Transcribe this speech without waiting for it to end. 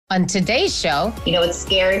On today's show, it's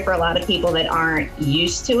scary for a lot of people that aren't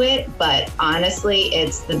used to it, but honestly,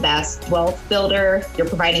 it's the best wealth builder. You're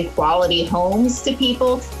providing quality homes to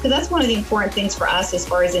people, because that's one of the important things for us as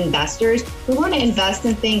far as investors. We want to invest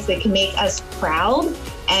in things that can make us proud.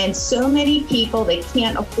 And so many people, they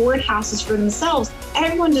can't afford houses for themselves.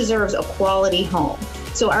 Everyone deserves a quality home.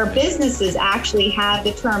 So our businesses actually have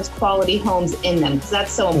the terms quality homes in them, because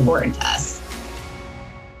that's so important to us.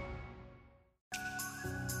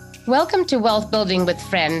 welcome to Wealth Building with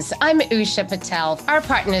Friends. I'm Usha Patel. Our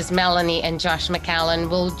partners Melanie and Josh McCallan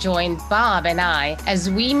will join Bob and I as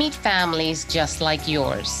we meet families just like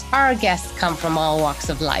yours. Our guests come from all walks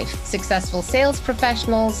of life: successful sales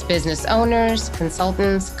professionals, business owners,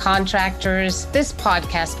 consultants, contractors. This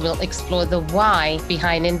podcast will explore the why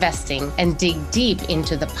behind investing and dig deep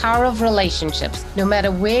into the power of relationships, no matter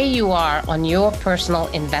where you are on your personal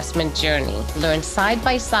investment journey. Learn side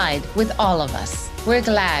by side with all of us. We're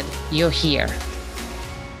glad you're here.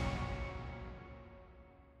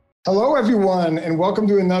 Hello, everyone, and welcome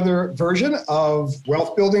to another version of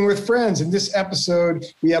Wealth Building with Friends. In this episode,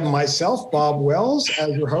 we have myself, Bob Wells,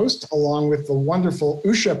 as your host, along with the wonderful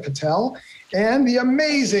Usha Patel and the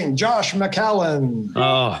amazing Josh McCallan.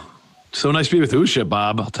 Oh, so nice to be with Usha,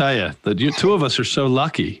 Bob. I'll tell you, you two of us are so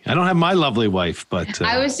lucky. I don't have my lovely wife, but...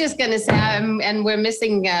 I was just going to say, and we're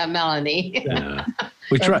missing Melanie. Yeah.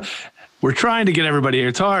 We're trying to get everybody here.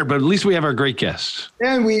 It's hard, but at least we have our great guests.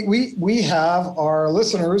 And we have our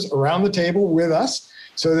listeners around the table with us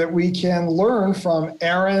so that we can learn from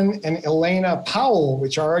Aaron and Elena Powell,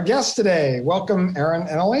 which are our guests today. Welcome, Aaron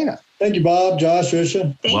and Elena. Thank you, Bob, Josh,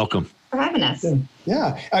 Usha. Welcome. Thanks for having us.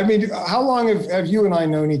 Yeah. I mean, how long have you and I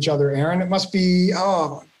known each other, Aaron? It must be,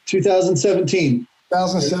 2017.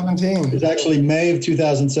 2017. It's actually May of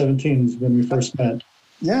 2017 is when we first met.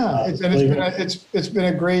 Yeah, it's been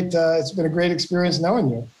a great experience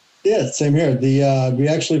knowing you. Yeah, same here. We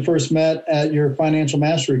actually first met at your financial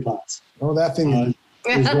mastery class. Oh, that thing.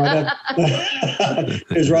 It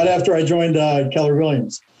was right after I joined Keller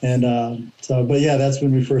Williams, and but yeah, that's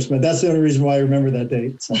when we first met. That's the only reason why I remember that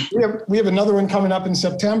date. So. We have another one coming up in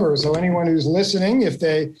September. So anyone who's listening, if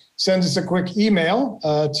they send us a quick email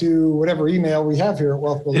to whatever email we have here at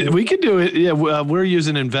Wealth Building. We could do it. Yeah, we're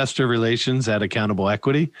using investor relations at Accountable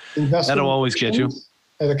Equity. That'll always get you.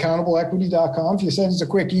 At accountableequity.com. If you send us a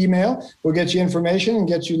quick email, we'll get you information and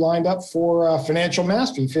get you lined up for Financial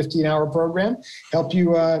Mastery, 15-hour program, help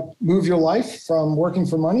you move your life from working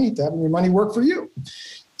for money to having your money work for you.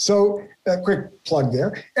 So a quick plug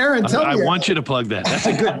there. Aaron, tell me. I want you to plug that. That's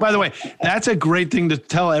a good, by the way, that's a great thing to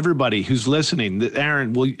tell everybody who's listening. That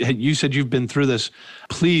Aaron, you said you've been through this.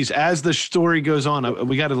 Please, as the story goes on,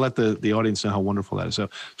 we got to let the audience know how wonderful that is. So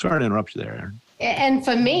sorry to interrupt you there, Aaron. And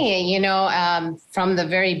for me, from the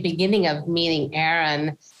very beginning of meeting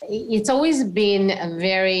Aaron, it's always been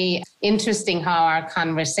very interesting how our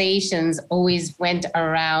conversations always went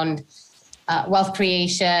around wealth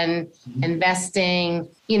creation, investing.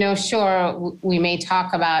 Sure, we may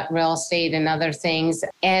talk about real estate and other things.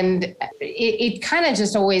 And it kind of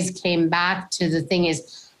just always came back to the thing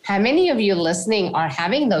is, how many of you listening are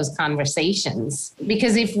having those conversations?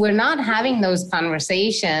 Because if we're not having those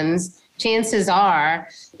conversations, chances are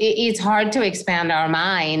it's hard to expand our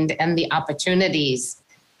mind and the opportunities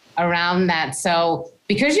around that. So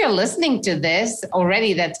because you're listening to this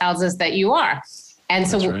already, that tells us that you are. And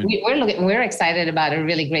so right. We're excited about a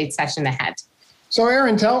really great session ahead. So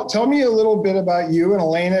Aaron, tell me a little bit about you and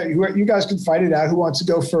Elena. You guys can fight it out who wants to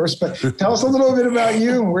go first, but tell us a little bit about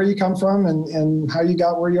you and where you come from and how you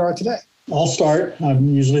got where you are today. I'll start.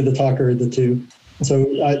 I'm usually the talker of the two. So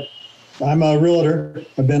I'm a realtor.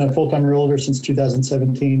 I've been a full-time realtor since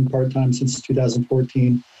 2017, part-time since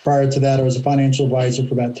 2014. Prior to that, I was a financial advisor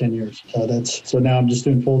for about 10 years. So now I'm just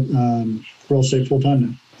doing real estate full-time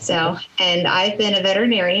now. And I've been a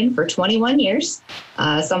veterinarian for 21 years,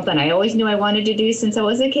 something I always knew I wanted to do since I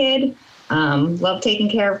was a kid. Love taking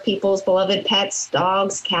care of people's beloved pets,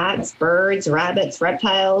 dogs, cats, birds, rabbits,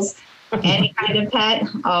 reptiles, any kind of pet.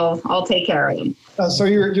 I'll take care of them. So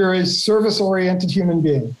you're a service-oriented human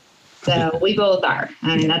being. So we both are.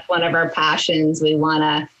 I mean, that's one of our passions. We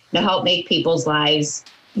want to help make people's lives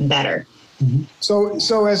better. Mm-hmm.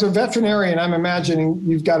 So as a veterinarian, I'm imagining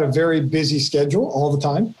you've got a very busy schedule all the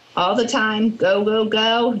time. All the time. Go, go,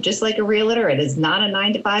 go. Just like a realtor, it is not a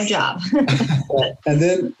 9-to-5 job. And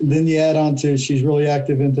then you add on to she's really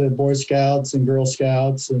active into Boy Scouts and Girl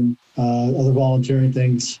Scouts and other volunteering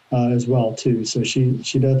things as well, too. So she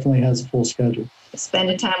definitely has a full schedule.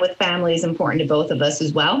 Spending time with family is important to both of us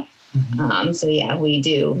as well. Mm-hmm. So yeah, we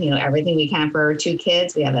do, everything we can for our two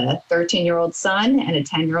kids. We have a 13-year-old son and a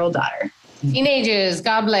 10-year-old daughter. Teenagers,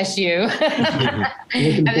 God bless you.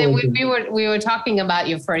 And then we were talking about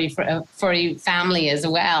your furry family as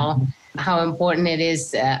well, how important it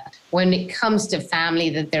is when it comes to family,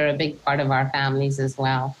 that they're a big part of our families as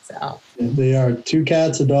well. So they are 2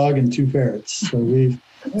 cats, a dog, and 2 ferrets. So we've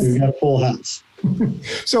got a full house.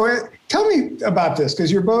 So tell me about this,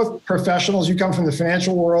 because you're both professionals. You come from the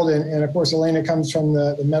financial world, and of course, Elena comes from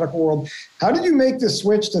the medical world. How did you make the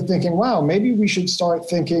switch to thinking, wow, maybe we should start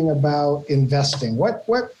thinking about investing? What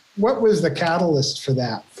was the catalyst for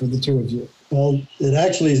that, for the two of you? Well,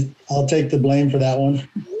 I'll take the blame for that one.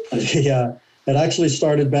 Yeah, it actually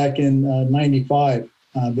started back in 95,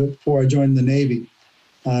 before I joined the Navy.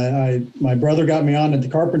 My brother got me on at the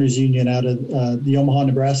Carpenters Union out of the Omaha,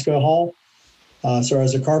 Nebraska hall. So I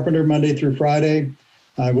was a carpenter Monday through Friday.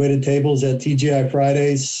 I waited tables at TGI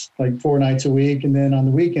Fridays, like 4 nights a week. And then on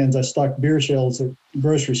the weekends, I stocked beer shelves at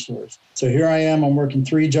grocery stores. So here I am, I'm working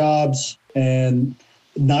 3 jobs and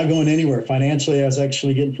not going anywhere. Financially, I was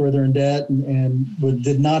actually getting further in debt and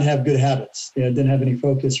did not have good habits. I didn't have any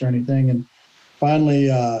focus or anything. And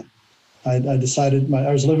finally, I decided,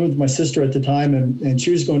 I was living with my sister at the time, and she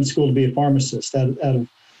was going to school to be a pharmacist. Out of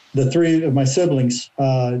the 3 of my siblings,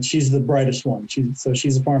 she's the brightest one.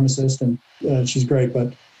 She's a pharmacist, and she's great.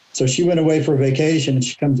 But so she went away for a vacation, and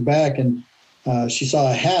she comes back, and she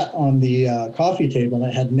saw a hat on the coffee table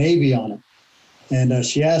that had Navy on it. And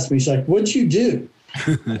she asked me, she's like, "What'd you do?"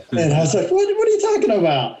 And I was like, what are you talking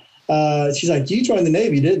about? She's like, "You joined the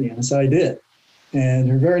Navy, didn't you?" And I said, "I did." And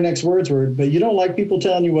her very next words were, "But you don't like people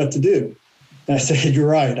telling you what to do." And I said, "You're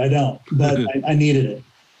right, I don't, but I needed it."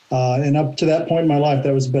 And up to that point in my life,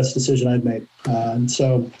 that was the best decision I'd made. And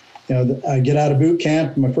so, I get out of boot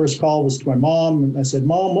camp. My first call was to my mom. And I said,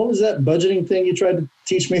 "Mom, what was that budgeting thing you tried to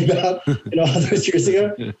teach me about, all those years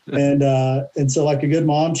ago?" And so like a good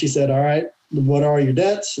mom, she said, "All right, what are your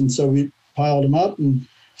debts?" And so we piled them up, and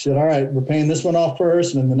she said, "All right, we're paying this one off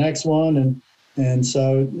first, and then the next one." And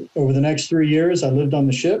so over the next 3 years, I lived on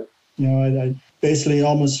the ship. I basically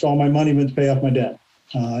almost all my money went to pay off my debt.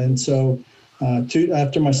 And so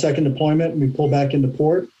after my second deployment, we pulled back into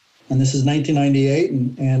port, and this is 1998,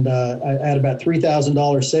 and I had about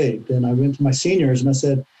 $3,000 saved. And I went to my seniors and I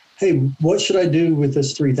said, "Hey, what should I do with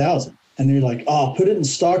this $3,000?" And they're like, "Oh, put it in the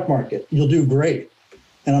stock market. You'll do great."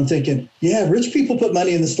 And I'm thinking, yeah, rich people put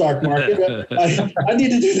money in the stock market. I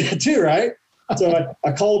need to do that too, right? So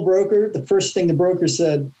I called a broker. The first thing the broker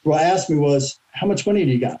asked me was, "How much money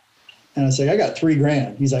do you got?" And I said, "I got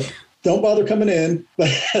 $3,000. He's like, "Don't bother coming in, but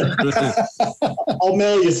I'll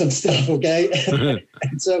mail you some stuff, okay?"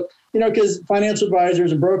 And so, because financial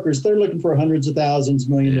advisors and brokers, they're looking for hundreds of thousands,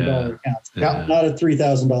 $millions accounts, not a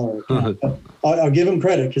 $3,000 account. But I'll give him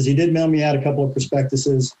credit because he did mail me out a couple of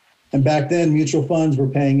prospectuses. And back then, mutual funds were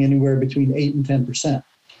paying anywhere between 8 and 10%.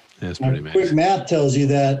 That's pretty amazing. Quick math tells you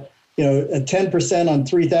that a 10% on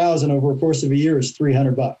 3,000 over a course of a year is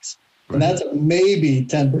 $300, and that's maybe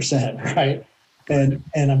 10%, right? And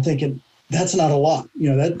I'm thinking that's not a lot.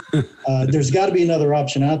 There's got to be another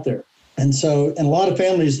option out there. And so, in a lot of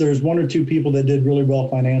families, there's 1 or 2 people that did really well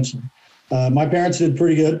financially. My parents did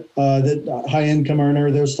pretty good, that high income earner,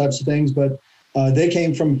 those types of things, but they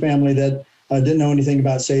came from a family that didn't know anything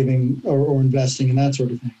about saving or investing and that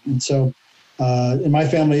sort of thing. And so in my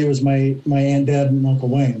family, it was my Aunt Deb and Uncle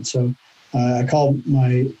Wayne. So I called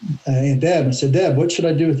my Aunt Deb and I said, "Deb, what should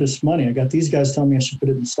I do with this money? I got these guys telling me I should put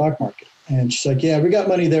it in the stock market." And she's like, "Yeah, we got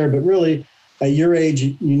money there, but really at your age,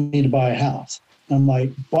 you need to buy a house." And I'm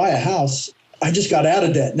like, "Buy a house? I just got out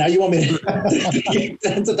of debt. Now you want me to get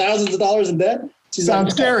tens of thousands of dollars in debt?"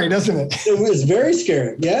 Sounds scary, doesn't it? It was very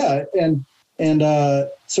scary. Yeah. And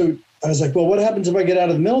so I was like, "Well, what happens if I get out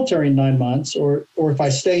of the military in 9 months or if I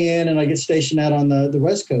stay in and I get stationed out on the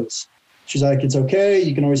West Coast?" She's like, "It's okay.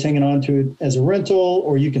 You can always hang on to it as a rental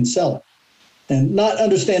or you can sell it." And not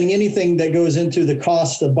understanding anything that goes into the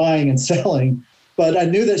cost of buying and selling, but I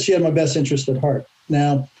knew that she had my best interest at heart.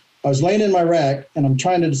 Now, I was laying in my rack and I'm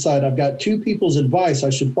trying to decide, I've got 2 people's advice I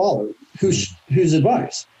should follow. Whose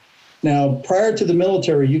advice? Now, prior to the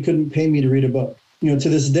military, you couldn't pay me to read a book. To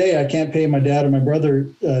this day, I can't pay my dad or my brother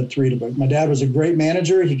to read a book. My dad was a great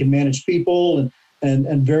manager. He can manage people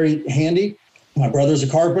and very handy. My brother's a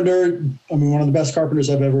carpenter. One of the best carpenters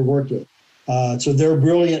I've ever worked with. So they're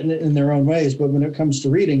brilliant in their own ways. But when it comes to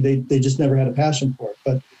reading, they just never had a passion for it.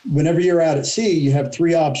 But whenever you're out at sea, you have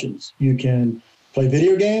 3 options. You can play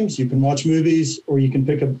video games, you can watch movies, or you can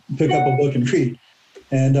pick up a book and read.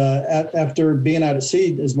 And after being out at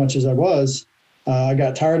sea as much as I was, I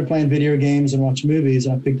got tired of playing video games and watching movies,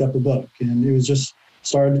 and I picked up a book. And it was just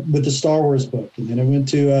started with the Star Wars book, and then it went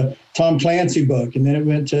to a Tom Clancy book, and then it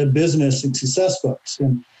went to business and success books.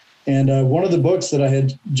 And And one of the books that I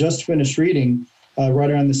had just finished reading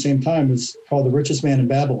right around the same time was called The Richest Man in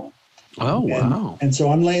Babylon. Oh, wow. And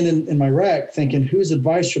so I'm laying in my rack thinking, whose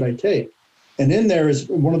advice should I take? And in there is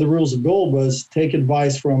one of the rules of gold was take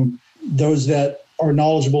advice from those that are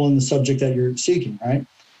knowledgeable in the subject that you're seeking, right?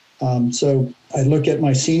 So I look at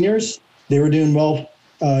my seniors. They were doing well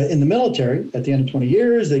in the military. At the end of 20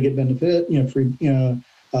 years, they get benefit, free,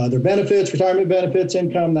 their benefits, retirement benefits,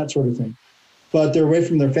 income, that sort of thing. But they're away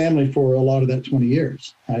from their family for a lot of that 20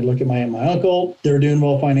 years. I look at my aunt and my uncle. They're doing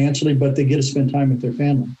well financially, but they get to spend time with their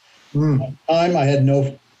family. I had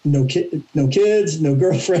no kids, no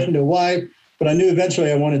girlfriend, no wife, but I knew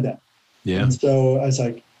eventually I wanted that. Yeah. And so I was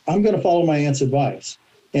like, I'm going to follow my aunt's advice.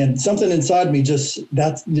 And something inside me just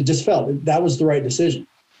felt that was the right decision.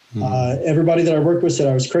 Everybody that I worked with said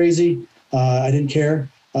I was crazy. I didn't care.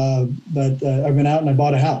 But I went out and I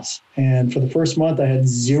bought a house. And for the first month, I had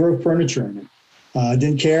zero furniture in it. I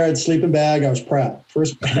didn't care. I'd sleep in bag. I was proud.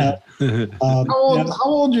 First, how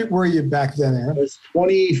old were you back then, Aaron? I was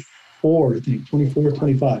 24, I think, 24,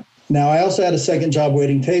 25. Now, I also had a second job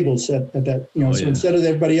waiting tables at that, so instead of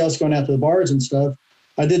everybody else going out to the bars and stuff,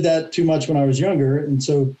 I did that too much when I was younger. And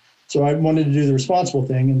so I wanted to do the responsible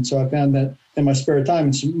thing. And so I found that in my spare time,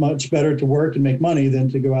 it's much better to work and make money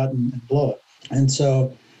than to go out and blow it. And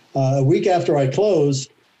so a week after I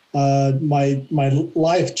closed, my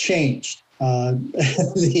life changed.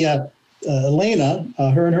 Elena,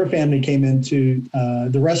 her and her family came into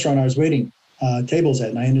the restaurant I was waiting tables at,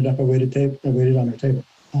 and I ended up I waited on her table.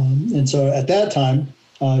 And so at that time,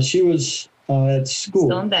 she was at school.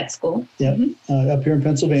 Still in vet school. Yeah, up here in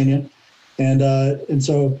Pennsylvania. And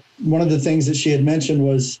so one of the things that she had mentioned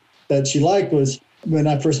was that she liked was when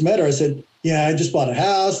I first met her, I said, yeah, I just bought a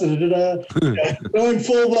house, knowing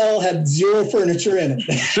full well had zero furniture in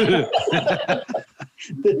it.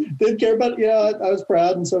 Didn't care about, I was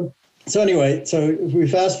proud. And so anyway, so if we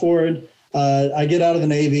fast forward, I get out of the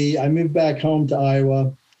Navy. I moved back home to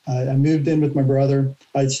Iowa. I moved in with my brother.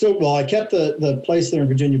 I kept the place there in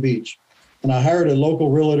Virginia Beach, and I hired a local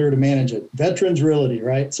realtor to manage it. Veterans Realty,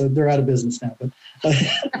 right? So they're out of business now. But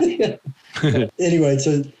anyway,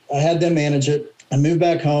 so I had them manage it. I moved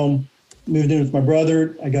back home. Moved in with my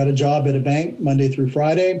brother. I got a job at a bank Monday through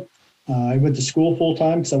Friday. I went to school full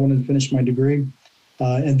time because I wanted to finish my degree.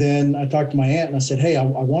 And then I talked to my aunt and I said, hey, I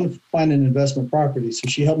want to find an investment property. So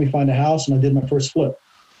she helped me find a house and I did my first flip.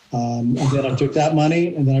 And then I took that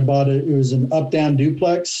money and then I bought it. It was an up-down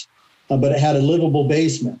duplex, but it had a livable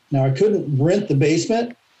basement. Now I couldn't rent the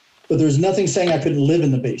basement, but there's nothing saying I couldn't live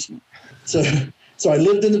in the basement. So I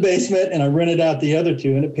lived in the basement and I rented out the other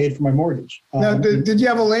two and it paid for my mortgage. Now, did you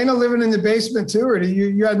have Elena living in the basement too, or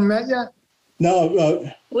you hadn't met yet?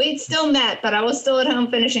 No. We'd still met, but I was still at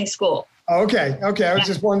home finishing school. Okay. I was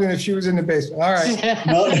just wondering if she was in the basement. All right.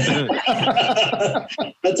 No,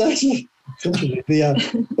 that's actually interesting. Yeah.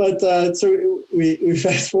 But so we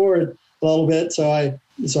fast forward a little bit. So I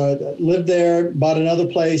lived there, bought another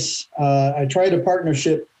place. I tried a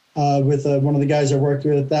partnership with one of the guys I worked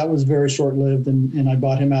with. That was very short-lived, and I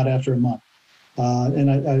bought him out after a month.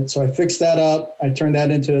 So I fixed that up. I turned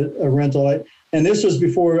that into a rental. And this was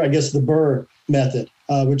before, I guess, the BRRRR method,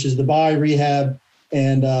 which is the buy, rehab,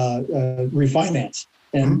 and refinance.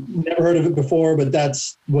 And never heard of it before, but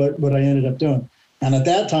that's what I ended up doing. And at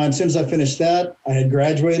that time, as soon as I finished that, I had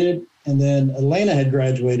graduated, and then Elena had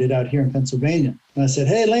graduated out here in Pennsylvania. And I said,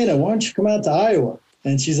 hey, Elena, why don't you come out to Iowa?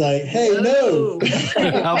 And she's like, hey, no.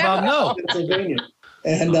 How about no? Pennsylvania.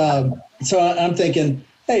 And so I'm thinking,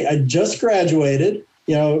 hey, I just graduated.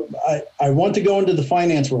 I want to go into the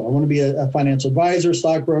finance world. I want to be a financial advisor,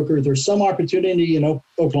 stockbroker. There's some opportunity in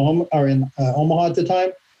Oklahoma or in Omaha at the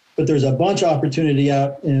time, but there's a bunch of opportunity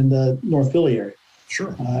out in the North Philly area.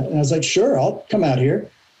 Sure. And I was like, sure, I'll come out here.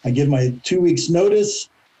 I give my 2 weeks notice.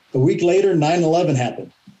 A week later, 9/11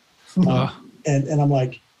 happened. And I'm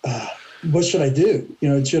like, what should I do?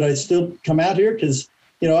 Should I still come out here? Because,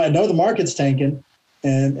 I know the market's tanking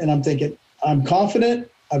and I'm thinking, I'm confident.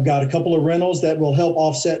 I've got a couple of rentals that will help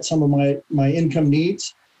offset some of my income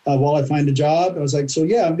needs while I find a job. I was like, so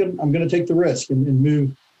yeah, I'm going to take the risk and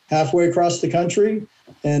move halfway across the country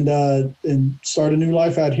and start a new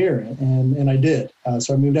life out here. And I did.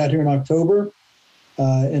 So I moved out here in October.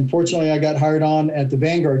 And fortunately, I got hired on at the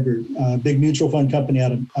Vanguard Group, a big mutual fund company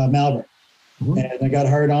out of Malvern. And I got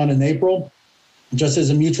hired on in April just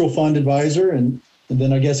as a mutual fund advisor. And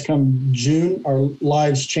then I guess come June, our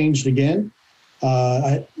lives changed again.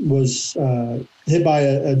 I was hit by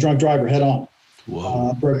a drunk driver head on.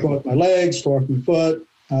 Broke both my legs, tore off my foot.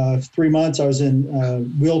 3 months I was in a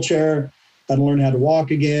wheelchair. Had to learn how to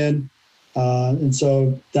walk again. And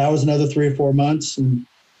so that was another 3 or 4 months. And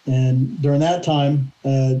And during that time,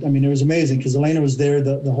 it was amazing because Elena was there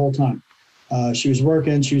the whole time. She was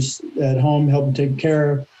working, she was at home helping take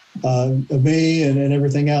care of me and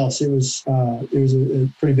everything else. It was a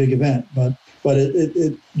pretty big event, but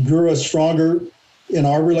it grew us stronger in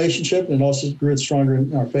our relationship, and also grew us stronger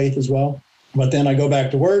in our faith as well. But then I go back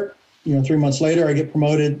to work. 3 months later, I get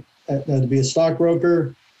promoted to be a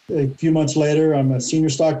stockbroker. A few months later, I'm a senior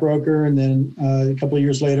stockbroker, and then a couple of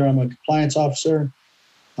years later, I'm a compliance officer.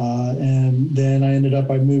 And then I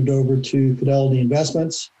moved over to Fidelity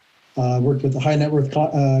Investments. Worked with the high net worth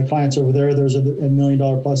clients over there. There's $1 million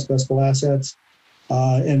plus investable assets.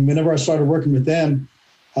 And whenever I started working with them,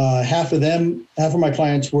 half of my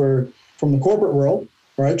clients were from the corporate world,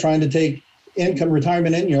 right? Trying to take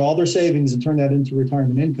retirement all their savings and turn that into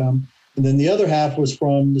retirement income. And then the other half was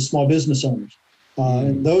from the small business owners.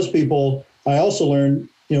 And those people, I also learned,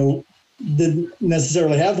 didn't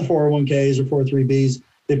necessarily have the 401ks or 403bs.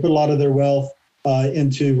 They put a lot of their wealth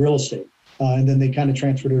into real estate. And then they kind of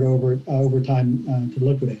transferred it over time to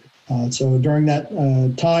liquidate it. So during that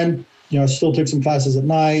time, I still took some classes at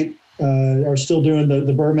night, are still doing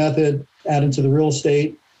the BRRRR method, adding to the real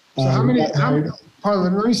estate. So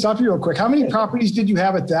let me stop you real quick. How many properties did you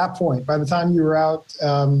have at that point by the time you were out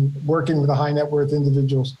working with the high net worth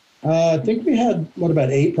individuals? I think we had,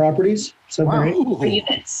 about 8 properties? 7 or 8?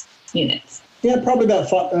 For units. Yeah, probably about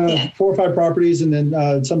 4 or 5 properties, and then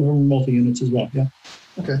some of them were multi-units as well, yeah.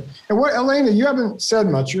 Okay. And Elena, you haven't said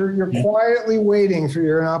much. You're quietly waiting for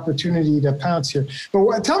your opportunity to pounce here.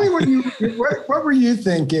 But tell me what were you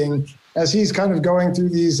thinking as he's kind of going through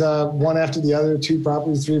these one after the other, 2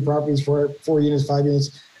 properties, 3 properties, 4 units, 5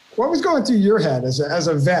 units? What was going through your head as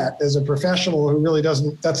a vet, as a professional who really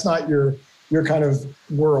that's not your kind of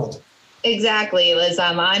world? Exactly. It was,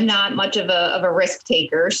 I'm not much of a risk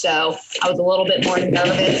taker, so I was a little bit more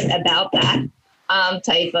nervous about that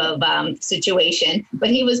type of situation, but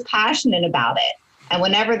he was passionate about it. And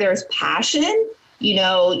whenever there's passion,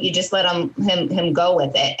 you just let him go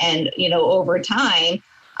with it. And, over time,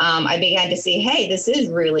 I began to see, hey, this is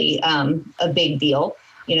really a big deal.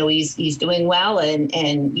 He's doing well.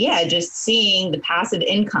 And just seeing the passive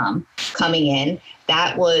income coming in,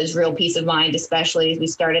 that was real peace of mind, especially as we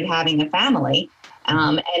started having a family.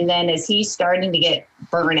 And then as he's starting to get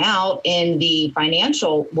burned out in the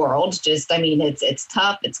financial world, it's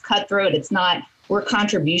tough, it's cutthroat, we're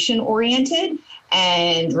contribution oriented.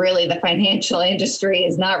 And really the financial industry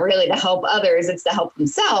is not really to help others, it's to help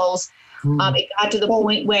themselves. It got to the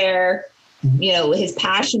point where, his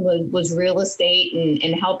passion was real estate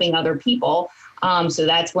and helping other people. So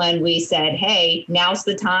that's when we said, hey, now's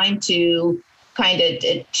the time to kind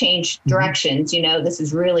of change directions. This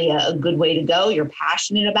is really a good way to go. You're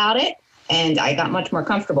passionate about it. And I got much more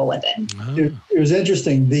comfortable with it. It was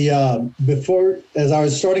interesting. Before, as I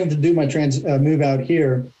was starting to do my move out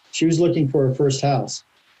here, she was looking for her first house.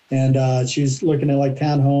 And she was looking at like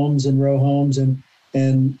townhomes and row homes.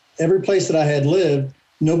 And every place that I had lived,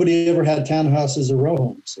 nobody ever had townhouses or row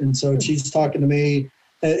homes. And so she's talking to me.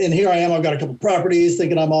 And here I am, I've got a couple properties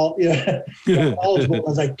thinking I'm all, eligible. I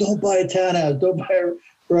was like, don't buy a townhouse, don't buy a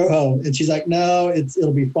row home. And she's like, no,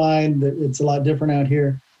 it'll be fine. It's a lot different out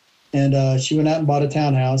here. And she went out and bought a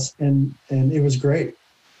townhouse and it was great.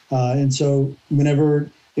 And so whenever,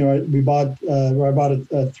 I bought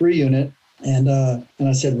a 3 unit and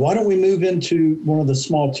I said, why don't we move into one of the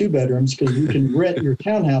small 2 bedrooms? Because you can rent your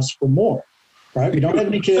townhouse for more, right? We don't have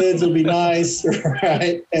any kids. It'll be nice,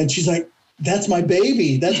 right? And she's like, that's my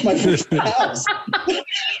baby. That's my first house.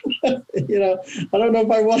 I don't know if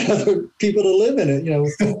I want other people to live in it,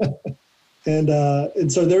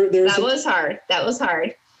 And so there's that was hard. That was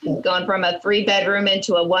hard. Going from a 3-bedroom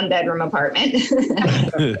into a 1-bedroom apartment.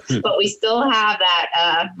 But we still have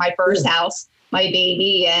that, my first house, my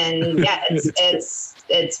baby. And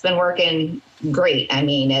it's been working great.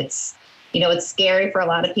 It's scary for a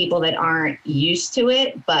lot of people that aren't used to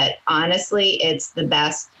it, but honestly, it's the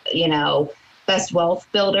best, best wealth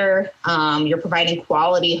builder. You're providing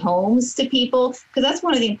quality homes to people, because that's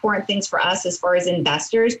one of the important things for us as far as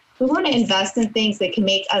investors. We want to invest in things that can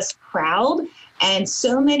make us proud. And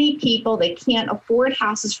so many people, they can't afford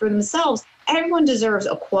houses for themselves. Everyone deserves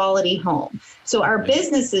a quality home. So our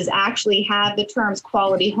businesses actually have the terms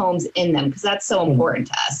quality homes in them, because that's so important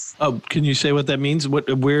to us. Oh, can you say what that means?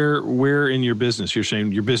 Where in your business, you're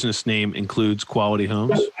saying your business name includes quality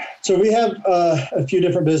homes? So we have a few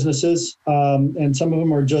different businesses, and some of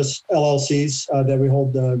them are just LLCs that we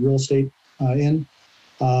hold real estate in.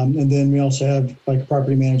 And then we also have like a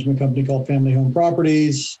property management company called Family Home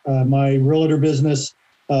Properties, my realtor business,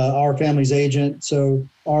 our family's agent. So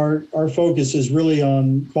our focus is really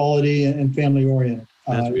on quality and family oriented.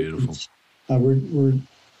 That's beautiful. I've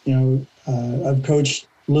coached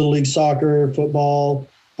Little League soccer, football.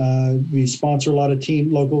 We sponsor a lot of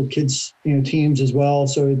local kids, teams as well.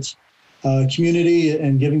 So it's community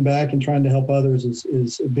and giving back and trying to help others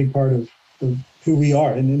is a big part of who we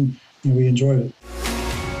are, and we enjoy it.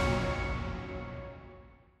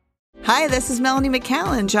 Hi, this is Melanie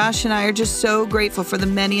McCallan. Josh and I are just so grateful for the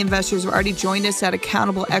many investors who have already joined us at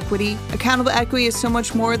Accountable Equity. Accountable Equity is so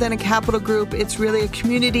much more than a capital group. It's really a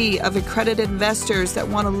community of accredited investors that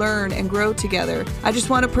want to learn and grow together. I just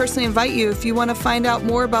want to personally invite you, if you want to find out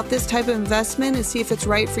more about this type of investment and see if it's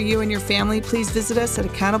right for you and your family, please visit us at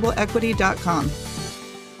accountableequity.com.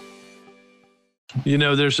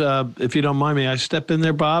 There's, if you don't mind me, I step in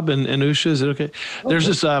there, Bob and Usha, is it okay? There's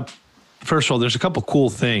this, first of all, there's a couple cool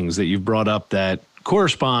things that you've brought up that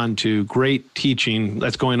correspond to great teaching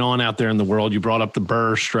that's going on out there in the world. You brought up the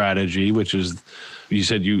BRRRR strategy, which is, you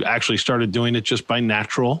said you actually started doing it just by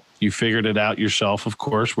natural. You figured it out yourself, of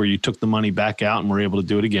course, where you took the money back out and were able to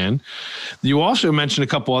do it again. You also mentioned a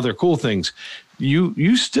couple other cool things.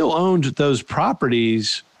 You still owned those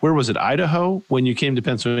properties. Where was it? Idaho, when you came to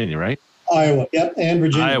Pennsylvania, right? Iowa, yep, and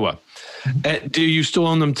Virginia. Iowa. Do you still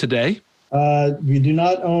own them today? We do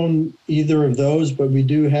not own either of those, but we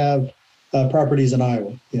do have properties in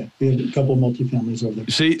Iowa. Yeah, we have a couple of multifamilies over there.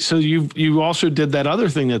 See, so you also did that other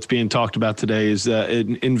thing that's being talked about today is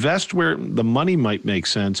invest where the money might make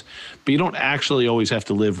sense, but you don't actually always have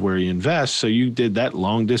to live where you invest. So you did that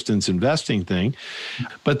long distance investing thing.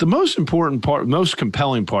 But the most important part, most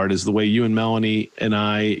compelling part is the way you and Melanie and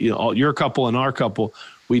I, your couple and our couple,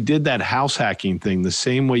 we did that house hacking thing the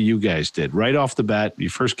same way you guys did. Right off the bat, you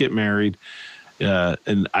first get married,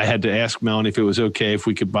 and I had to ask Melanie if it was okay if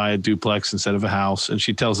we could buy a duplex instead of a house. And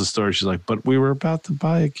she tells the story. She's like, but we were about to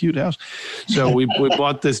buy a cute house. So we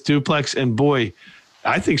bought this duplex, and boy,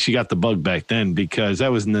 I think she got the bug back then because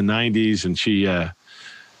that was in the 90s, and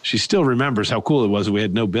she still remembers how cool it was that we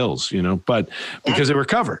had no bills, but because they were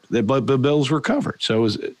covered, the bills were covered. So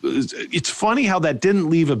it's funny how that didn't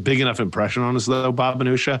leave a big enough impression on us, though, Bob and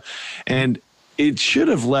Usha, and it should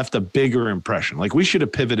have left a bigger impression. Like we should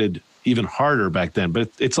have pivoted even harder back then, but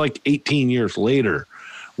it's like 18 years later,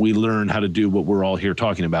 we learn how to do what we're all here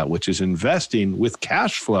talking about, which is investing with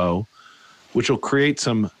cash flow, which will create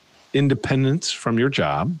some independence from your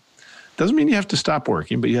job. Doesn't mean you have to stop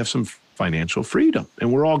working, but you have some financial freedom.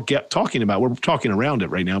 And we're all talking around it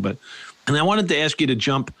right now. And I wanted to ask you to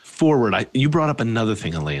jump forward. You brought up another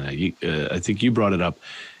thing, Elena. I think you brought it up,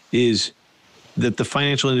 is that the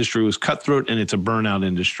financial industry was cutthroat and it's a burnout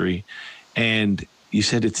industry. And you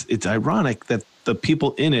said it's ironic that the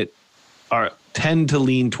people in it tend to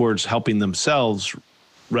lean towards helping themselves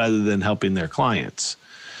rather than helping their clients.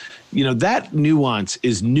 That nuance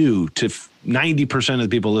is new to 90% of the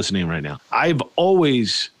people listening right now. I've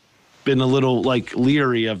always been a little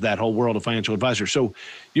leery of that whole world of financial advisors. So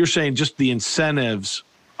you're saying just the incentives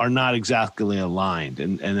are not exactly aligned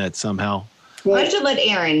and that somehow. Well, I should let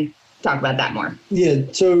Aaron talk about that more. Yeah.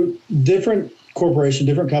 So different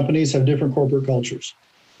companies have different corporate cultures.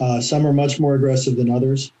 Some are much more aggressive than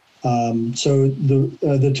others. So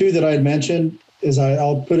the two that I had mentioned is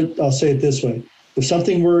I'll say it this way. If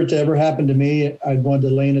something were to ever happen to me, I'd want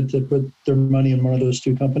Elena to put their money in one of those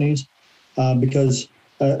two companies because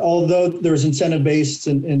although there's incentive-based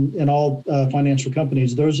in all financial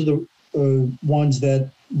companies, those are the ones that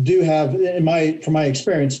do have, from my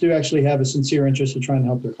experience, do actually have a sincere interest in trying to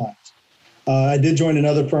help their clients. I did join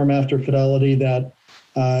another firm after Fidelity that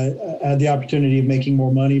had the opportunity of making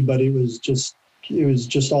more money, but it was just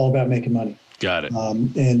all about making money. Got it.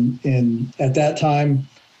 And at that time,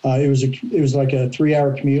 it was like a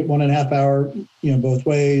 3-hour commute, 1.5 hour, both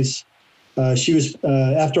ways. She was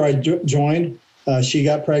after I joined. She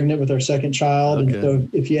got pregnant with our second child. Okay. And so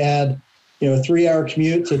if you add, a 3-hour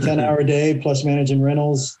commute to a 10-hour day plus managing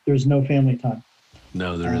rentals, there's no family time.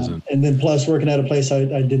 No, there isn't. And then plus working at a place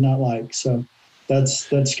I did not like. So that's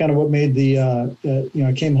kind of what made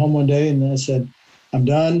I came home one day and I said, I'm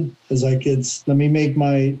done. I was like, let me make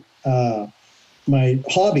my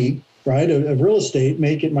hobby, right, of real estate,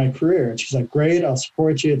 make it my career. And she's like, great, I'll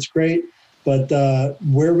support you. It's great. But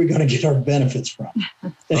where are we going to get our benefits from?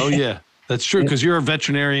 Oh, yeah. That's true, because you're a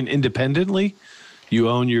veterinarian independently. You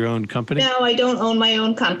own your own company? No, I don't own my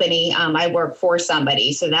own company. I work for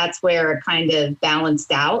somebody. So that's where it kind of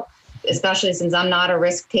balanced out, especially since I'm not a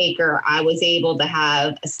risk taker. I was able to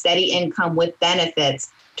have a steady income with benefits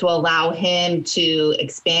to allow him to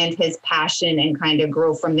expand his passion and kind of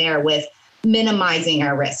grow from there with minimizing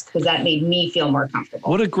our risk because that made me feel more comfortable.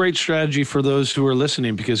 What a great strategy for those who are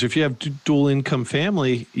listening, because if you have dual income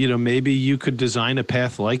family, maybe you could design a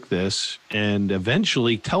path like this and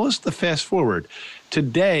eventually tell us the fast forward.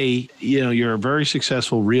 Today, you're a very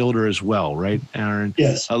successful realtor as well, right, Aaron?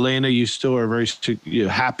 Yes. Elena, you still are very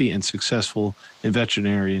happy and successful in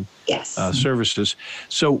veterinarian services.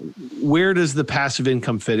 So where does the passive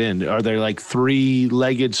income fit in? Are there like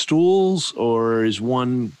three-legged stools, or is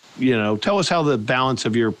one, tell us how the balance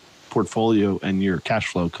of your portfolio and your cash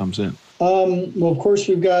flow comes in. Well, of course,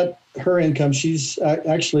 we've got her income. She's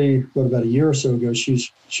actually, about a year or so ago,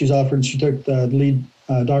 she's offered, she took the lead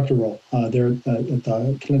doctor role there at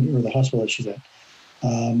the clinic or the hospital that she's at.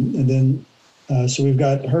 And then, so we've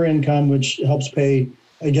got her income, which helps pay,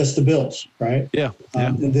 I guess, the bills, right? Yeah.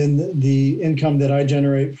 And then the income that I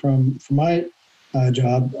generate from my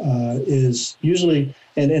job is usually,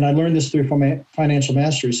 and I learned this through Financial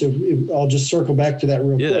Mastery. So I'll just circle back to that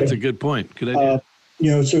real quick. Yeah, that's a good point. Good idea.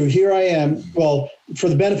 So here I am. Well, for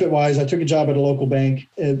the benefit wise, I took a job at a local bank,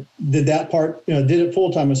 did that part, did it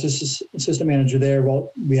full time, assistant manager there.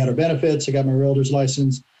 Well, we had our benefits. I got my realtor's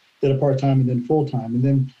license, did it part time and then full time. And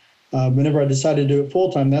then whenever I decided to do it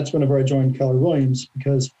full time, that's whenever I joined Keller Williams,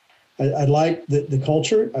 because I liked the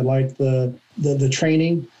culture. I liked the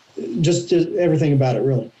training, just everything about it,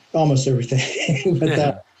 really, almost everything.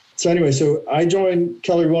 But so anyway, so I joined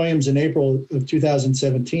Keller Williams in April of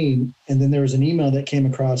 2017, and then there was an email that came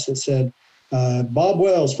across that said, Bob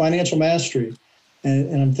Wells, Financial Mastery.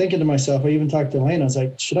 And I'm thinking to myself, I even talked to Elena, I was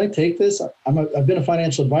like, should I take this? I've been a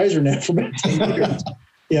financial advisor now for about 10 years.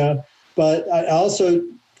 Yeah, but I also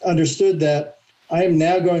understood that I am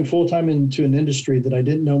now going full-time into an industry that I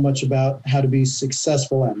didn't know much about how to be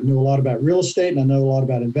successful at. I knew a lot about real estate and I know a lot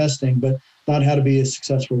about investing, but not how to be a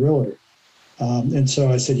successful realtor. And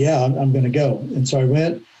so I said, yeah, I'm going to go. And so I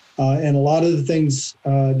went, and a lot of the things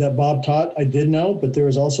that Bob taught, I did know, but there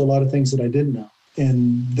was also a lot of things that I didn't know.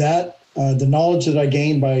 And that the knowledge that I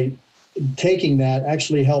gained by taking that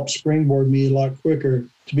actually helped springboard me a lot quicker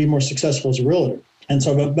to be more successful as a realtor. And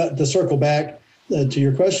so, but to circle back to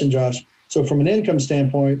your question, Josh, so from an income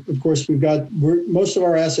standpoint, of course, most of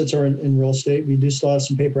our assets are in real estate. We do still have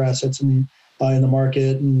some paper assets in the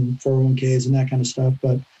market and 401ks and that kind of stuff.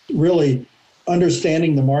 But really,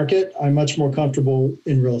 understanding the market, I'm much more comfortable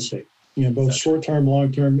in real estate, both short-term,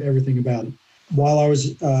 long-term, everything about it. While I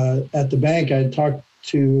was at the bank, I had talked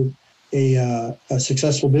to a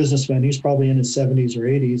successful businessman. He's probably in his 70s or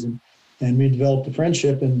 80s, and we developed a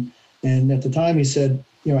friendship. And at the time he said,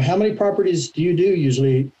 how many properties do you do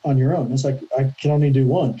usually on your own? It's like, I can only do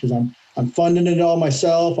one because I'm funding it all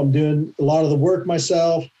myself. I'm doing a lot of the work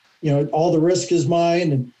myself. All the risk is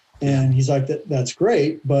mine. And he's like, that's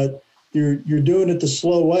great, but you're doing it the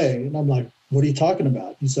slow way. And I'm like, what are you talking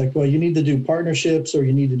about? He's like, well, you need to do partnerships, or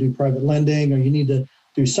you need to do private lending, or you need to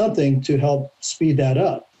do something to help speed that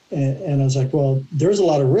up. And I was like, well, there's a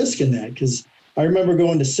lot of risk in that, because I remember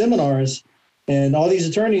going to seminars and all these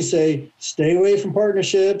attorneys say, stay away from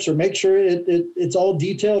partnerships, or make sure it's all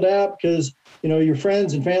detailed out because, your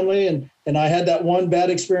friends and family. And I had that one bad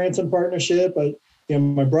experience on partnership.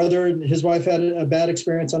 My brother and his wife had a bad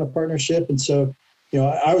experience on a partnership. And so,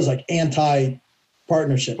 I was like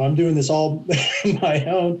anti-partnership. I'm doing this all on my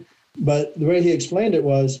own. But the way he explained it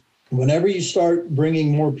was, whenever you start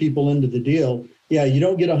bringing more people into the deal, you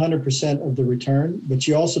don't get 100% of the return, but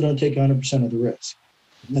you also don't take 100% of the risk.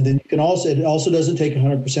 And then it also doesn't take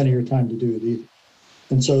 100% of your time to do it either.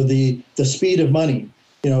 And so the speed of money,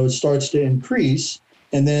 it starts to increase.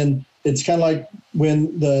 And then it's kind of like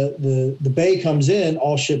when the bay comes in,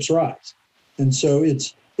 all ships rise. And so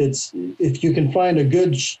it's if you can find a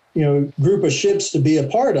good group of ships to be a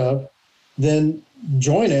part of, then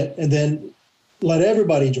join it and then let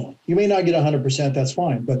everybody join. You may not get 100%, that's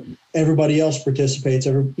fine, but everybody else participates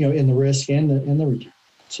in the risk and the return.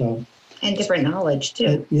 So, and different knowledge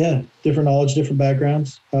too. Different knowledge, different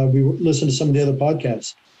backgrounds. We listened to some of the other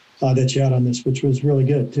podcasts that you had on this, which was really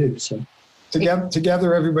good too. So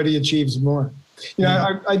together everybody achieves more.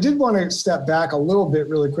 I did want to step back a little bit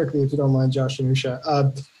really quickly, if you don't mind, Josh and Usha.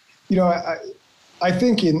 I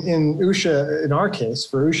think in Usha, in our case,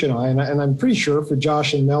 for Usha and I, and I'm pretty sure for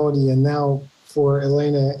Josh and Melody, and now for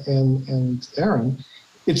Elena and Aaron,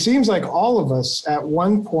 it seems like all of us at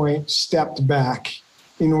one point stepped back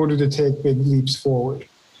in order to take big leaps forward.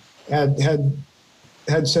 Had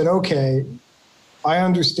said, okay, I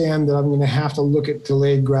understand that I'm going to have to look at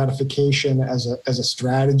delayed gratification as a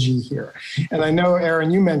strategy here. And I know,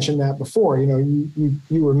 Aaron, you mentioned that before. You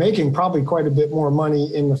were making probably quite a bit more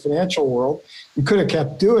money in the financial world. You could have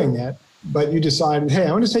kept doing it, but you decided, hey,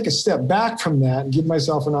 I want to take a step back from that and give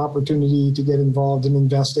myself an opportunity to get involved in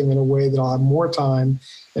investing in a way that I'll have more time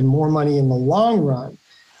and more money in the long run.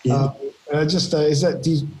 Yeah.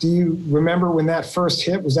 Do you remember when that first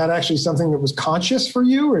hit? Was that actually something that was conscious for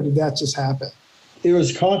you, or did that just happen? It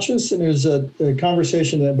was conscious, and it was a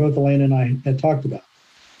conversation that both Elaine and I had talked about.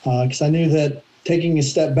 Because I knew that taking a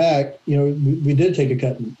step back, we did take a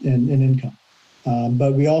cut in income.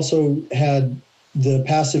 But we also had the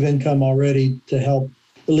passive income already to help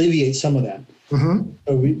alleviate some of that. Mm-hmm.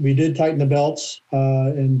 So we did tighten the belts,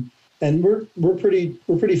 and we're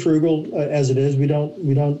pretty frugal as it is. We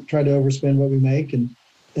don't try to overspend what we make, and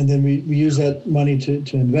then we use that money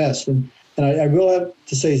to invest. And I will have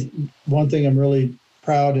to say one thing I'm really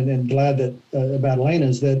proud and glad that about Elena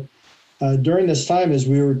is that during this time as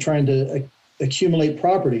we were trying to accumulate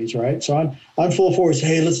properties, right? So I'm full force.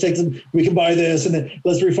 Hey, let's take them. We can buy this, and then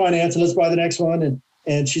let's refinance and let's buy the next one.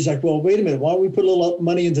 And she's like, well, wait a minute. Why don't we put a little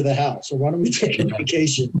money into the house, or why don't we take a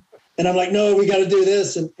vacation? And I'm like, no, we got to do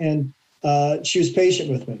this. And she was patient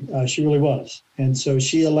with me. She really was. And so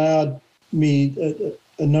she allowed me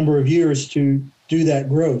a number of years to do that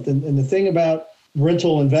growth. And the thing about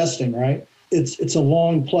rental investing, right? It's a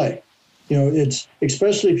long play. It's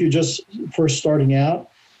especially if you're just first starting out.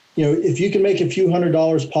 If you can make a few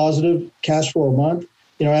 $100s positive cash flow a month,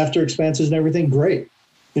 after expenses and everything, great.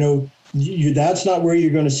 That's not where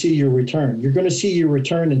you're going to see your return. You're going to see your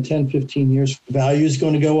return in 10, 15 years. Value is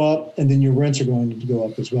going to go up, and then your rents are going to go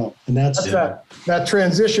up as well. And that's that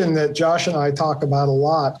transition that Josh and I talk about a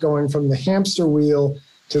lot, going from the hamster wheel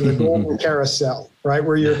to the golden carousel, right?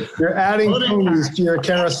 Where you're adding ponies to your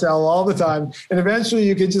carousel all the time. And eventually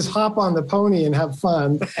you could just hop on the pony and have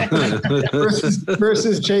fun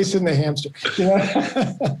versus chasing the hamster.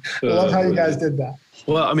 I love how you guys did that.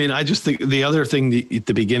 Well, I mean, I just think the other thing at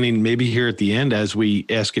the beginning, maybe here at the end, as we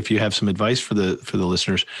ask if you have some advice for the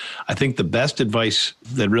listeners, I think the best advice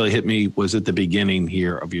that really hit me was at the beginning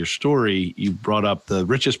here of your story. You brought up The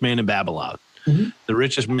Richest Man in Babylon. Mm-hmm. The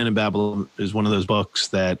Richest Man in Babylon is one of those books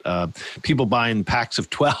that people buy in packs of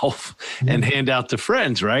 12 and hand out to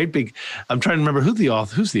friends, right? I'm trying to remember who's the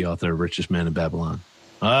author of Richest Man in Babylon.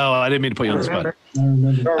 Oh, I didn't mean to put you on the spot.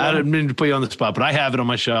 I didn't mean to put you on the spot, but I have it on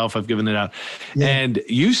my shelf. I've given it out. Yeah. And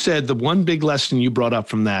you said the one big lesson you brought up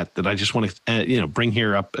from that I just want to bring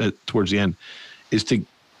here up towards the end is the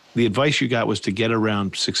advice you got was to get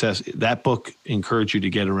around success. That book encouraged you to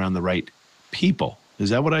get around the right people.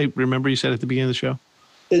 Is that what I remember you said at the beginning of the show?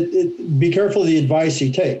 Be careful of the advice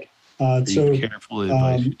you take. Be careful of the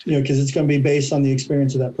advice you take. Because it's going to be based on the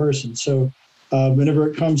experience of that person. So whenever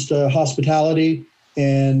it comes to hospitality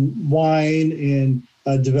and wine and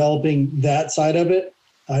developing that side of it,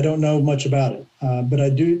 I don't know much about it. But I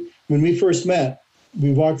do. When we first met,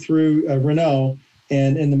 we walked through Renault,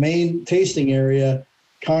 and in the main tasting area,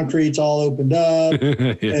 concrete's all opened up.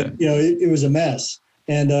 Yeah. And, it was a mess.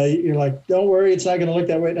 And you're like, don't worry, it's not going to look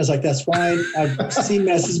that way. And I was like, that's fine. I've seen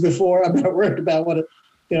messes before. I'm not worried about what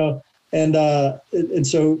And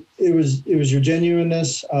so it was your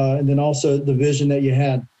genuineness, and then also the vision that you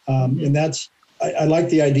had. And that's, I like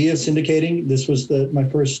the idea of syndicating. This was my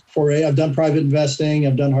first foray. I've done private investing.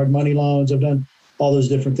 I've done hard money loans. I've done all those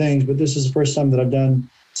different things. But this is the first time that I've done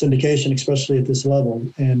syndication, especially at this level.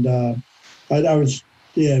 And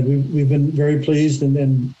we've been very pleased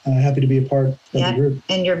and happy to be a part of the group.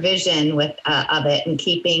 And your vision of it and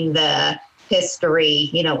keeping the history,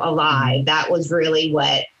 alive. That was really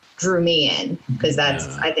what drew me in, because that's,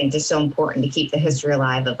 I think, just so important to keep the history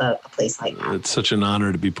alive of a place like that. It's such an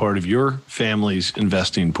honor to be part of your family's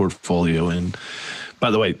investing portfolio. And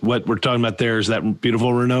by the way, what we're talking about there is that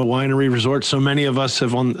beautiful Renault Winery Resort. So many of us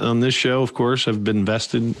have on this show, of course, have been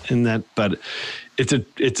invested in that, but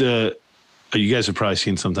you guys have probably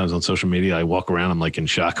seen sometimes on social media, I walk around, I'm like in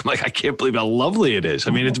shock. I'm like, I can't believe how lovely it is.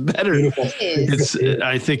 I mean, it's better.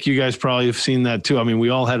 I think you guys probably have seen that too. I mean, we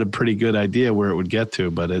all had a pretty good idea where it would get to,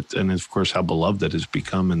 and of course, how beloved it has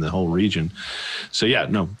become in the whole region. So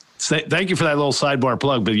thank you for that little sidebar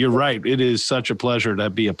plug, but you're right. It is such a pleasure to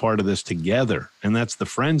be a part of this together. And that's the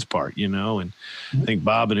friends part, and I think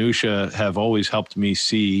Bob and Usha have always helped me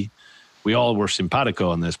see. We all were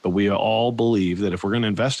simpatico on this, but we all believe that if we're going to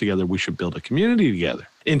invest together, we should build a community together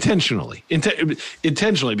intentionally, because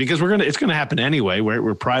it's going to happen anyway.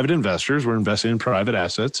 We're private investors. We're investing in private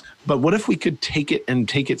assets. But what if we could take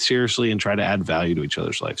it seriously and try to add value to each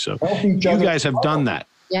other's life? So you guys have done that.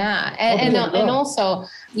 Yeah. And also,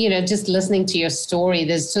 just listening to your story,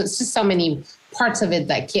 there's just so many parts of it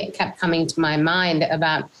that kept coming to my mind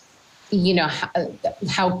about,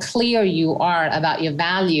 how clear you are about your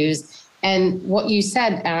values. And what you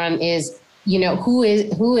said, Aaron, is who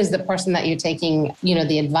is the person that you're taking,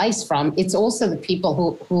 the advice from. It's also the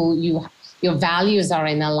people who your values are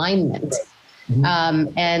in alignment.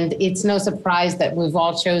 Mm-hmm. And it's no surprise that we've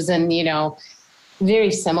all chosen,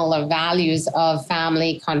 very similar values of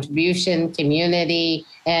family, contribution, community,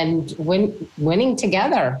 and winning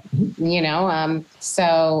together. I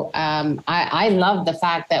love the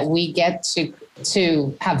fact that we get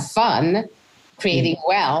to have fun creating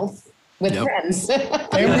wealth with friends.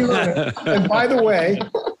 And by the way,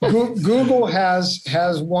 Google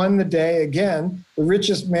has won the day again. The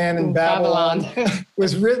Richest Man in Babylon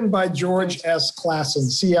was written by George S. Clason,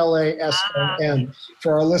 Clason,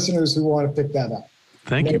 for our listeners who want to pick that up.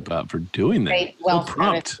 Thank you, Bob, for doing that. Great. Well,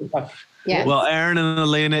 prompt. Yeah. Well, Aaron and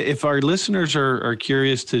Elena, if our listeners are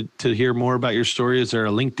curious to hear more about your story, is there a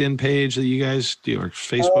LinkedIn page that you guys do or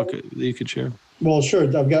Facebook that you could share? Well, sure.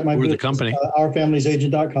 I've got my the company.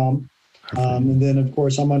 OurFamiliesAgent.com. And then, of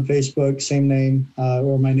course, I'm on Facebook, same name,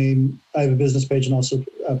 or my name. I have a business page and also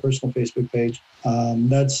a personal Facebook page.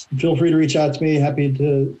 Feel free to reach out to me. Happy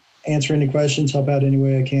to answer any questions, help out any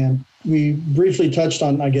way I can. We briefly touched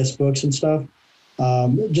on, books and stuff.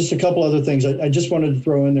 Just a couple other things I just wanted to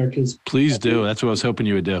throw in there because. Please do. That's what I was hoping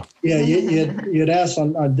you would do. Yeah, you had asked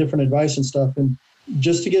on different advice and stuff, and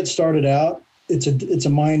just to get started out, it's a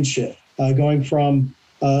mind shift going from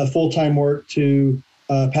full-time work to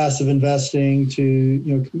passive investing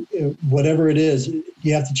to whatever it is.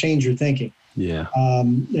 You have to change your thinking. Yeah.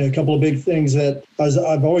 A couple of big things that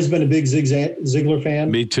I've always been a big Zig Ziglar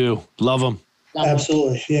fan. Me too. Love him.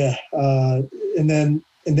 Absolutely. Yeah. And then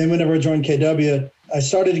whenever I joined KW, I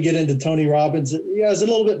started to get into Tony Robbins. Yeah, I was a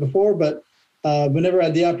little bit before, but whenever I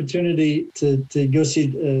had the opportunity to go see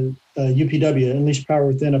UPW, Unleash Power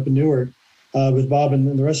Within up in Newark with Bob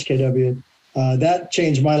and the rest of KW, that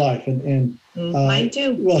changed my life. And mine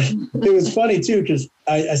too. Well, it was funny too, because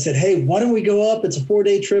I said, hey, why don't we go up? It's a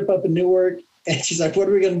 4-day trip up in Newark. And she's like, what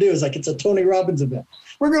are we going to do? It's like, it's a Tony Robbins event.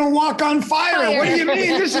 We're going to walk on fire. What do you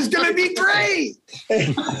mean? This is going to be great.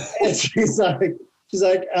 And she's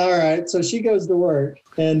like, all right. So she goes to work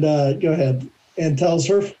and go ahead and tells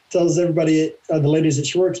everybody, the ladies that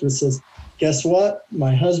she works with, says, guess what?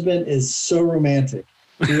 My husband is so romantic.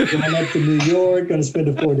 We're going up to New York, going to spend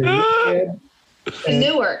a 4-day weekend.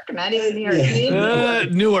 Newark, not even New York. Yeah.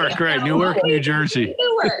 Newark, right. Newark, New Jersey.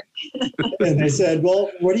 Newark. And they said, well,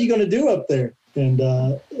 what are you going to do up there? And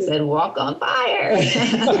said, walk on fire.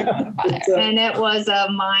 And it was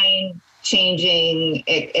a mind-changing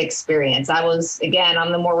experience. I'm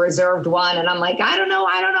the more reserved one, and I'm like, I don't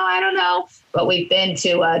know. But we've been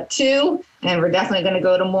to 2, and we're definitely going to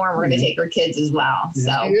go to more, and we're going to take our kids as well.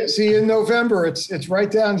 So see you in November. It's right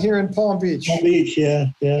down here in Palm Beach. Palm Beach, yeah.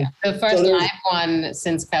 The first live one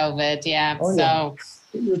since COVID, yeah. Oh, so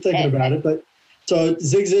we're thinking about it, but so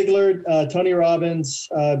Zig Ziglar, Tony Robbins,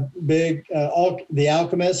 The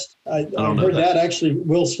Alchemist. I heard that actually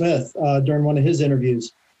Will Smith during one of his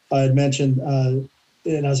interviews had mentioned, and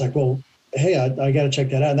I was like, well, hey, I got to check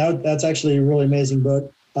that out. And that's actually a really amazing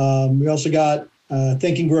book. We also got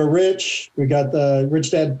Think and Grow Rich. We got the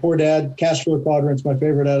Rich Dad, Poor Dad, Cash Flow Quadrant's my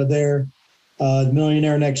favorite out of there. The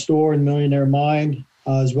Millionaire Next Door and Millionaire Mind,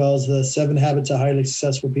 as well as the 7 Habits of Highly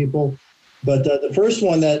Successful People. But the first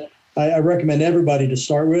one that I recommend everybody to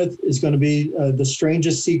start with is going to be The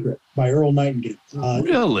Strangest Secret by Earl Nightingale.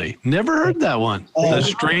 Really? Never heard that one. The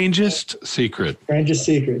Strangest Secret. Strangest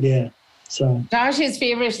Secret, yeah. So Josh is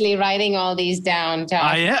feverishly writing all these down, Josh.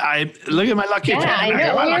 I look at my lucky pen. I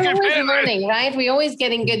know. We're always learning, right? We're always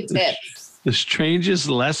getting good tips. The Strangest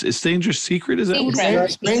Secret, is that what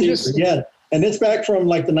it's Strangest? Yeah. And it's back from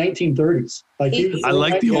like the 1930s. I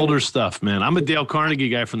like the older stuff, man. I'm a Dale Carnegie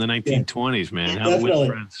guy from the 1920s, man. How with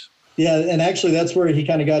friends. Yeah, and actually that's where he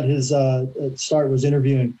kind of got his start, was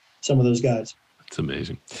interviewing some of those guys. It's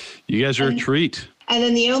amazing. You guys are a treat. And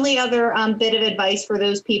then the only other bit of advice for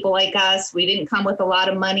those people like us, we didn't come with a lot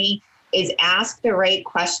of money, is ask the right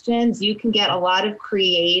questions. You can get a lot of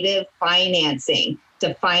creative financing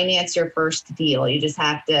to finance your first deal. You just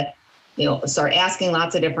have to, start asking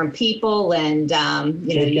lots of different people and,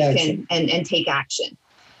 can take action.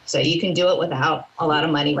 So you can do it without a lot of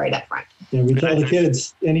money right up front. Yeah, we tell the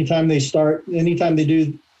kids anytime they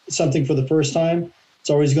do something for the first time, it's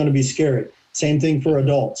always going to be scary. Same thing for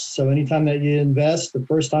adults. So anytime that you invest, the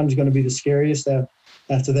first time is going to be the scariest.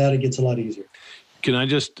 After that, it gets a lot easier. Can I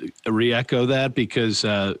just re-echo that? Because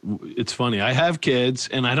it's funny. I have kids,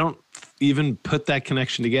 and I don't even put that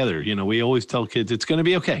connection together. You know, we always tell kids, it's going to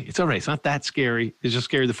be okay. It's all right. It's not that scary. It's just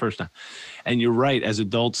scary the first time. And you're right. As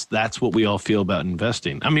adults, that's what we all feel about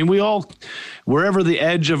investing. I mean, we all, wherever the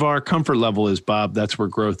edge of our comfort level is, Bob, that's where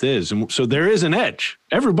growth is. And so there is an edge.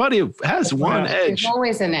 Everybody has one edge. There's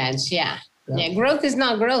always an edge. Yeah. Growth is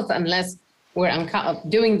not growth unless we're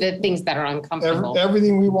doing the things that are uncomfortable.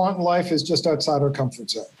 Everything we want in life is just outside our comfort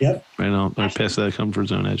zone. Yep. Right on, right past that comfort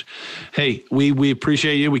zone edge. Hey, we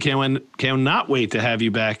appreciate you. We cannot wait to have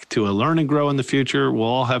you back to a Learn and Grow in the future. We'll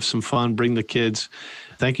all have some fun. Bring the kids.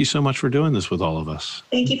 Thank you so much for doing this with all of us.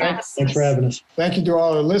 Thank you for Thanks for having us. Thank you to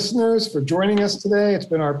all our listeners for joining us today. It's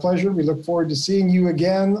been our pleasure. We look forward to seeing you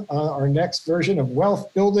again on our next version of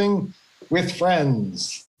Wealth Building with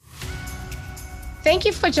Friends. Thank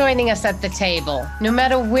you for joining us at the table. No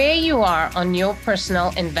matter where you are on your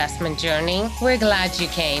personal investment journey, we're glad you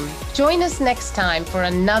came. Join us next time for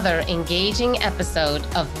another engaging episode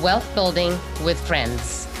of Wealth Building with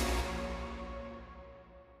Friends.